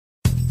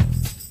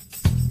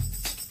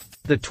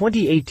The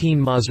 2018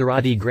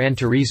 Maserati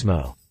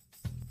GranTurismo.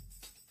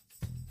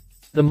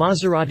 The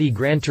Maserati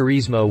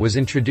GranTurismo was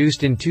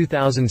introduced in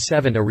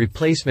 2007, a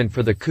replacement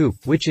for the Coupe,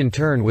 which in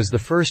turn was the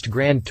first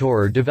Grand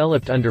Tourer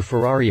developed under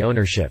Ferrari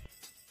ownership.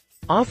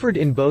 Offered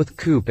in both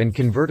coupe and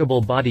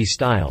convertible body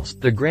styles,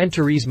 the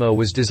GranTurismo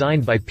was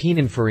designed by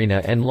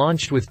Pininfarina and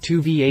launched with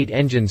two V8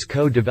 engines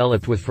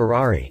co-developed with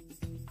Ferrari.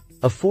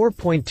 A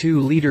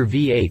 4.2-liter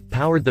V8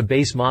 powered the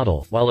base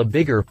model, while a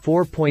bigger,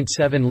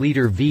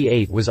 4.7-liter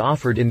V8 was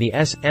offered in the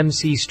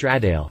MC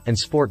Stradale and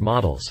Sport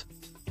models.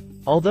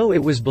 Although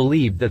it was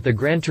believed that the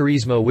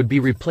GranTurismo would be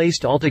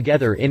replaced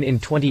altogether in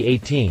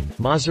 2018,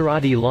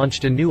 Maserati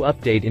launched a new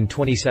update in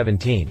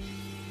 2017.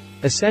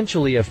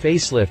 Essentially a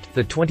facelift,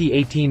 the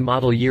 2018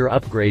 model year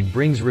upgrade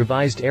brings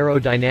revised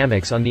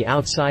aerodynamics on the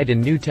outside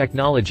and new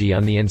technology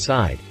on the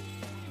inside.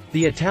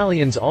 The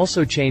Italians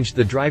also changed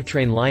the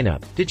drivetrain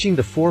lineup, ditching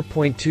the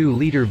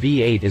 4.2-liter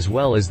V8 as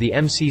well as the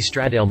MC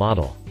Stradale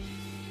model.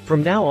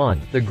 From now on,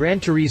 the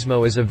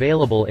GranTurismo is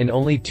available in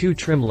only two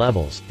trim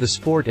levels, the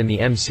Sport and the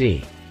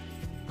MC.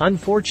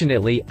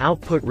 Unfortunately,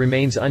 output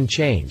remains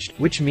unchanged,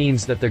 which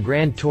means that the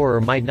Grand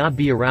Tourer might not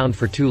be around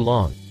for too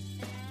long.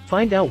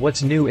 Find out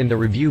what's new in the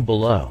review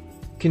below.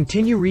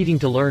 Continue reading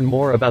to learn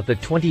more about the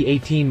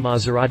 2018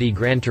 Maserati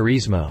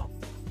GranTurismo.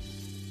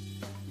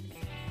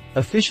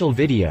 Official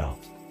video.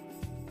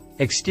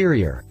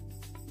 Exterior.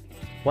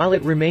 While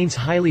it remains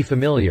highly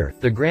familiar,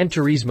 the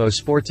GranTurismo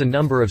sports a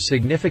number of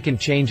significant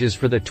changes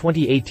for the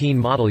 2018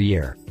 model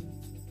year.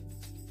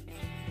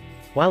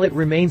 While it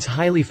remains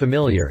highly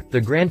familiar,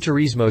 the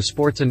GranTurismo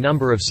sports a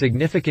number of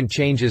significant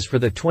changes for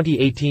the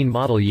 2018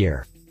 model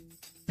year.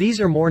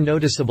 These are more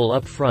noticeable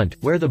up front,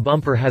 where the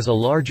bumper has a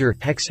larger,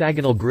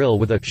 hexagonal grille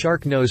with a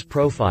shark nose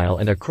profile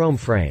and a chrome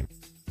frame.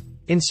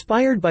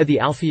 Inspired by the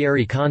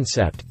Alfieri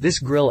concept, this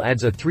grille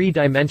adds a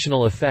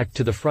three-dimensional effect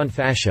to the front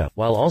fascia,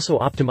 while also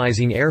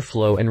optimizing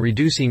airflow and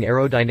reducing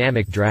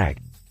aerodynamic drag.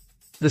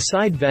 The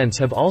side vents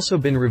have also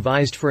been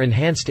revised for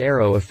enhanced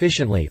aero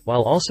efficiently,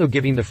 while also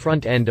giving the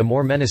front end a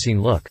more menacing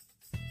look.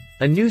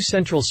 A new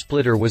central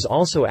splitter was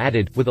also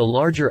added, with a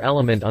larger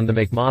element on the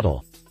MAC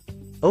model.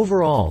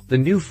 Overall, the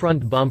new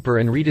front bumper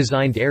and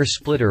redesigned air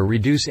splitter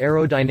reduce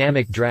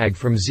aerodynamic drag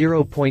from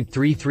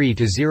 0.33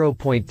 to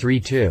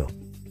 0.32.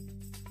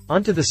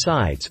 Onto the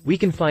sides, we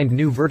can find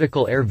new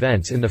vertical air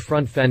vents in the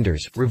front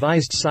fenders,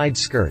 revised side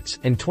skirts,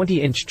 and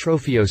 20-inch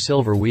Trofeo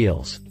silver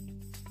wheels.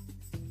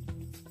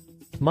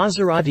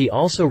 Maserati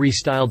also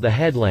restyled the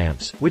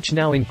headlamps, which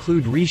now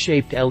include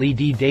reshaped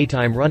LED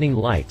daytime running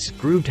lights,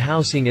 grooved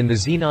housing in the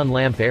xenon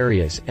lamp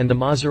areas, and the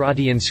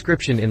Maserati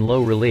inscription in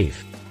low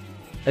relief.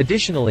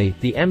 Additionally,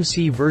 the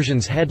MC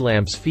version's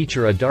headlamps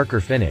feature a darker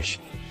finish.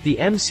 The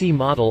MC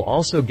model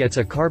also gets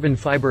a carbon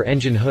fiber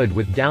engine hood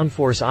with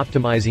downforce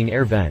optimizing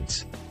air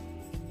vents.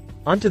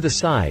 Onto the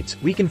sides,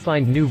 we can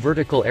find new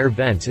vertical air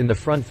vents in the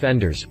front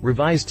fenders,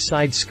 revised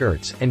side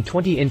skirts, and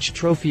 20-inch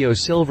Trofeo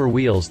silver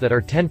wheels that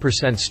are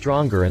 10%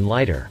 stronger and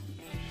lighter.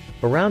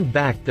 Around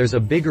back there's a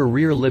bigger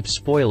rear lip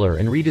spoiler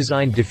and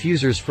redesigned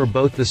diffusers for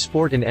both the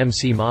Sport and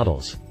MC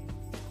models.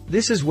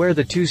 This is where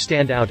the two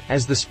stand out,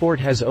 as the Sport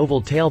has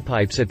oval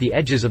tailpipes at the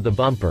edges of the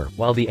bumper,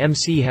 while the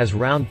MC has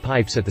round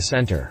pipes at the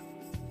center.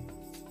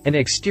 An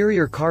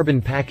exterior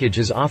carbon package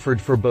is offered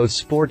for both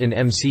Sport and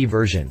MC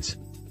versions.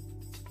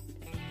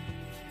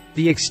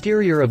 The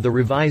exterior of the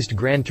revised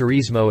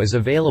GranTurismo is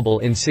available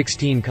in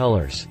 16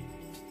 colors.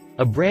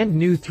 A brand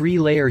new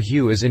 3-layer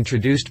hue is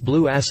introduced,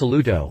 blue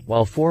assoluto,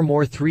 while 4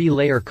 more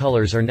 3-layer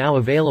colors are now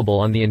available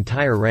on the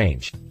entire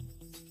range.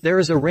 There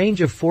is a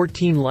range of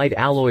 14 light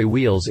alloy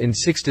wheels in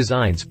 6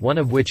 designs, one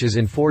of which is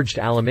in forged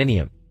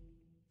aluminium.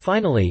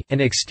 Finally,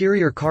 an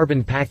exterior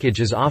carbon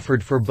package is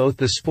offered for both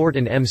the Sport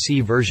and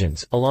MC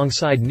versions,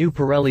 alongside new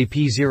Pirelli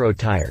P0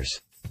 tires.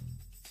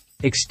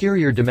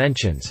 Exterior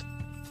dimensions.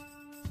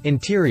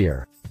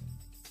 Interior.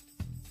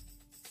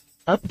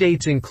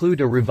 Updates include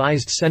a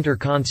revised center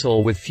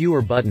console with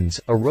fewer buttons,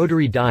 a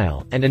rotary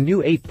dial, and a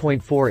new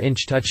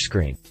 8.4-inch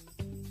touchscreen.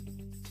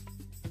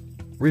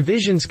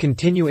 Revisions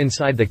continue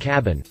inside the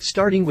cabin,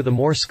 starting with a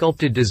more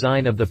sculpted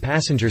design of the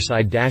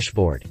passenger-side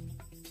dashboard.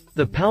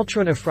 The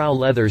Poltrona Frau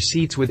leather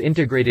seats with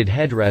integrated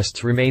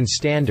headrests remain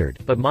standard,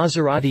 but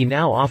Maserati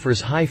now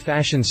offers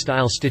high-fashion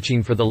style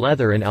stitching for the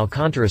leather and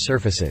Alcantara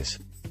surfaces.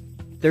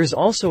 There's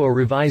also a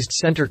revised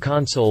center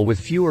console with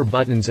fewer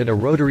buttons and a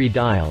rotary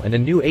dial, and a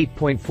new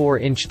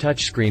 8.4-inch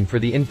touchscreen for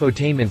the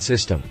infotainment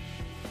system.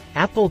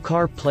 Apple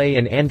CarPlay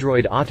and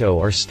Android Auto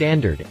are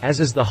standard, as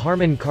is the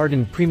Harman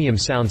Kardon premium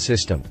sound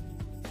system.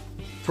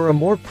 For a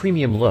more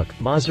premium look,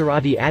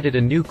 Maserati added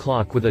a new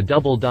clock with a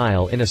double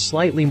dial in a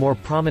slightly more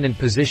prominent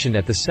position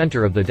at the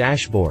center of the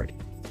dashboard.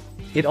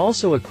 It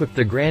also equipped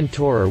the Grand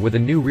Tourer with a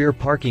new rear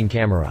parking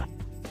camera.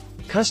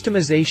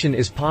 Customization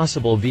is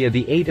possible via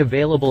the 8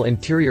 available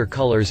interior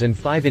colors and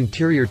 5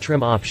 interior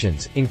trim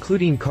options,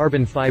 including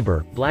carbon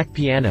fiber, black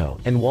piano,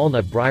 and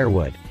walnut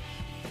briarwood.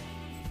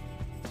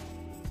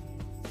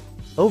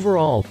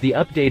 Overall, the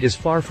update is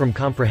far from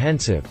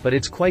comprehensive, but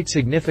it's quite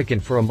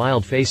significant for a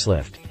mild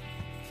facelift.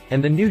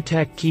 and the new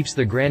tech keeps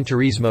the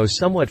GranTurismo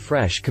somewhat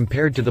fresh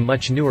compared to the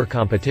much newer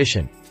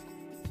competition.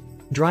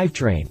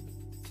 Drivetrain.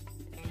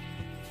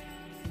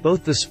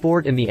 Both the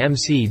Sport and the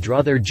MC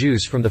draw their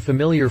juice from the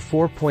familiar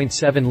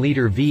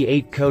 4.7-liter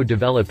V8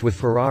 co-developed with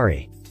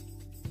Ferrari.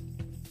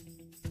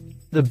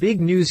 The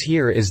big news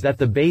here is that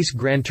the base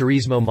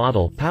GranTurismo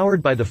model,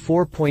 powered by the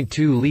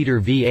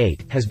 4.2-liter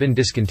V8, has been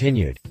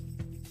discontinued.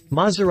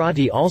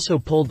 Maserati also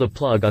pulled the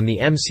plug on the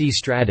MC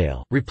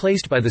Stradale,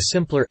 replaced by the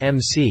simpler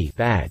MC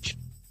badge.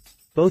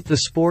 Both the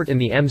Sport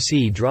and the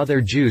MC draw their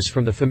juice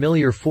from the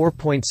familiar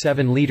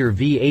 4.7-liter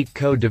V8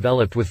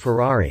 co-developed with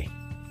Ferrari.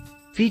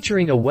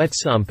 Featuring a wet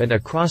sump and a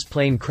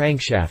cross-plane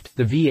crankshaft,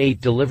 the V8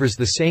 delivers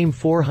the same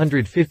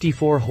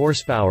 454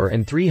 horsepower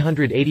and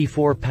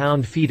 384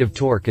 pound-feet of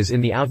torque as in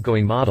the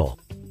outgoing model.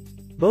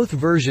 Both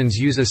versions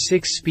use a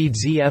 6-speed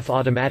ZF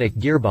automatic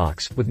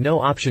gearbox, with no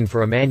option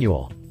for a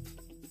manual.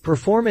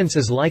 Performance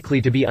is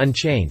likely to be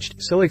unchanged,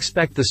 so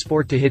expect the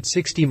Sport to hit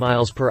 60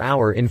 miles per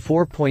hour in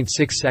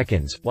 4.6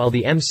 seconds, while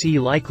the MC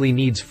likely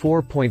needs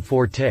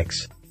 4.4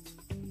 ticks.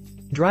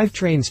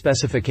 Drivetrain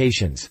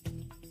specifications.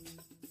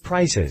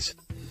 Prices.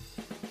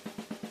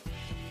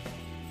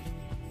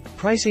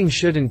 Pricing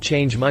shouldn't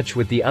change much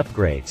with the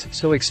upgrades,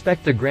 so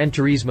expect the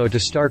GranTurismo to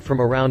start from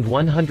around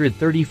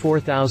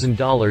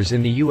 $134,000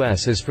 in the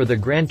US. As for the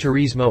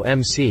GranTurismo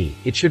MC,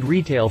 it should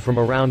retail from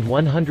around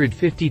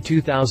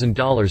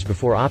 $152,000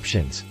 before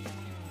options.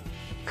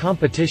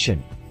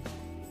 Competition.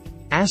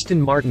 Aston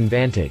Martin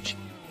Vantage.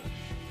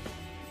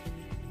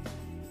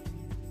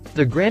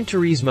 The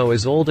GranTurismo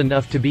is old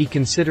enough to be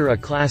considered a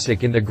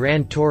classic in the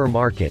Grand Tourer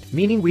market,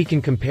 meaning we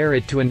can compare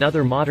it to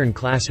another modern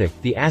classic,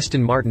 the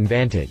Aston Martin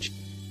Vantage.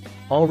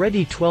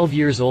 Already 12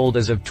 years old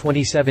as of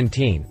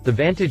 2017, the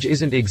Vantage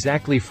isn't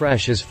exactly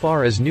fresh as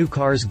far as new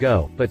cars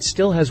go, but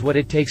still has what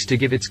it takes to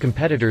give its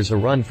competitors a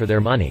run for their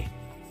money.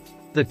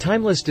 The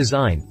timeless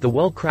design, the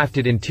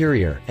well-crafted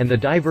interior, and the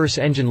diverse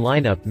engine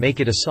lineup make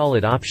it a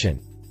solid option.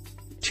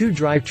 Two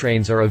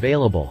drivetrains are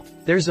available.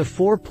 There's a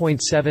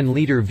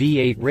 4.7-liter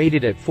V8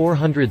 rated at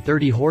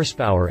 430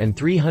 horsepower and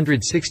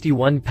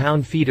 361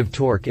 pound-feet of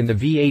torque in the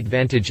V8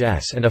 Vantage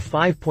S, and a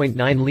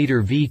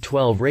 5.9-liter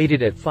V12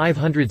 rated at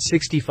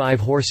 565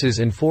 horses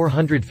and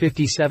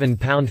 457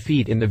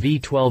 pound-feet in the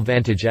V12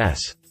 Vantage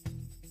S.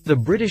 The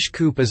British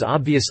Coupe is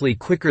obviously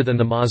quicker than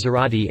the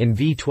Maserati in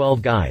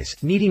V12 guise,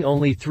 needing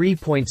only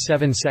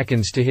 3.7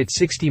 seconds to hit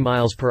 60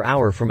 miles per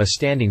hour from a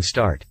standing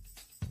start.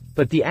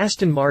 But the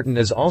Aston Martin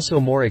is also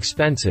more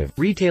expensive,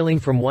 retailing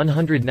from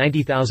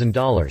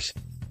 $190,000.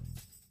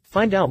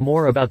 Find out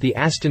more about the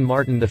Aston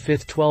Martin the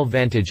 5th 12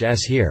 Vantage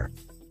S here.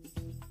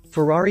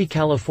 Ferrari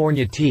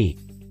California T.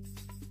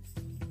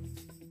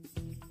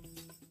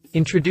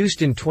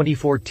 Introduced in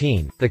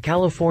 2014, the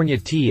California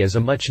T is a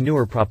much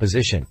newer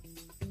proposition.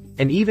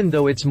 And even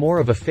though it's more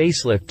of a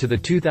facelift to the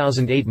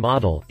 2008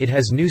 model, it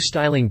has new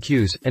styling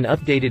cues, an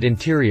updated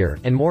interior,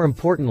 and more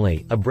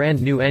importantly, a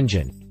brand new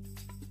engine.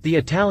 The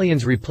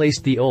Italians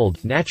replaced the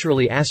old,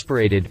 naturally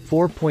aspirated,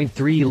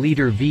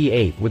 4.3-liter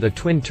V8 with a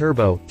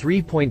twin-turbo,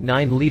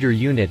 3.9-liter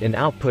unit, and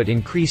output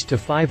increased to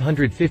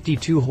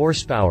 552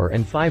 horsepower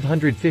and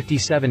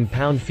 557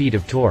 pound-feet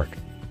of torque.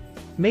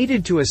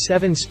 Mated to a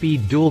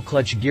 7-speed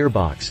dual-clutch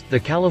gearbox, the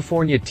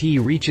California T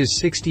reaches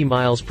 60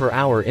 miles per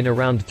hour in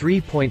around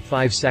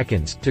 3.5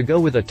 seconds, to go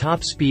with a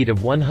top speed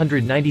of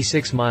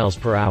 196 miles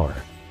per hour.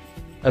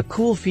 A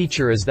cool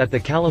feature is that the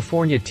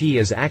California T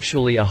is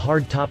actually a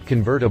hardtop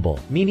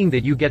convertible, meaning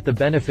that you get the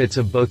benefits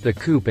of both the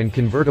coupe and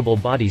convertible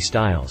body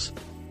styles.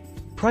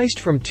 Priced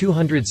from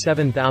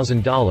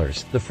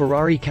 $207,000, the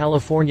Ferrari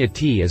California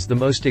T is the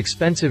most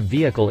expensive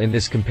vehicle in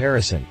this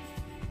comparison.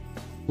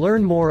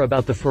 Learn more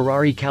about the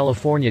Ferrari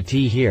California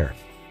T here.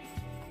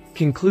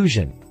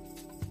 Conclusion.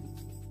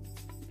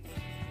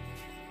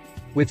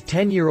 With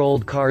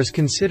 10-year-old cars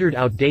considered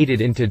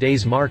outdated in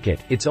today's market,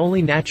 it's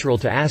only natural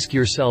to ask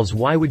yourselves,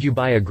 why would you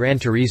buy a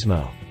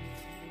GranTurismo?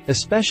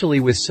 Especially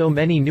with so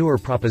many newer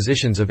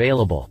propositions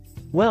available.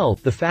 Well,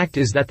 the fact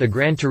is that the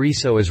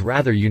GranTurismo is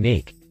rather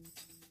unique.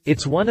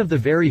 It's one of the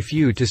very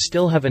few to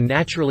still have a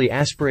naturally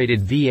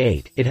aspirated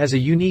V8, it has a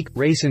unique,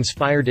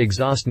 race-inspired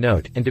exhaust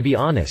note, and to be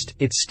honest,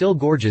 it's still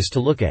gorgeous to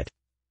look at.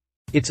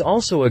 It's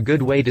also a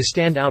good way to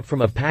stand out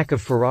from a pack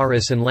of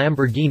Ferraris and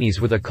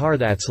Lamborghinis with a car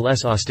that's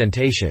less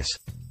ostentatious.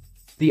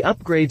 The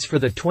upgrades for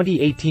the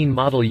 2018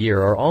 model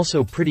year are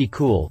also pretty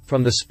cool,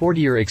 from the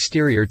sportier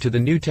exterior to the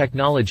new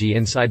technology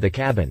inside the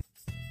cabin.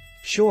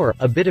 Sure,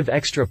 a bit of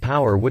extra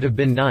power would have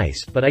been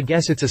nice, but I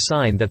guess it's a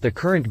sign that the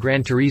current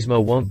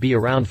GranTurismo won't be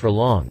around for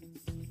long.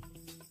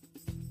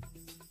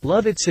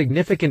 Love its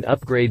significant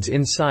upgrades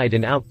inside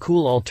and out,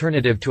 cool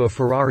alternative to a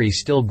Ferrari,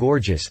 still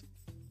gorgeous.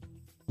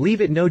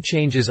 Leave it, no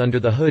changes under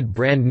the hood,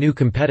 brand new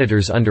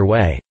competitors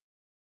underway.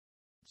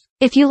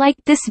 If you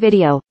liked this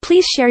video,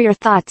 please share your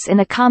thoughts in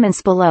the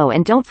comments below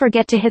and don't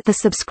forget to hit the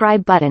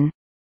subscribe button.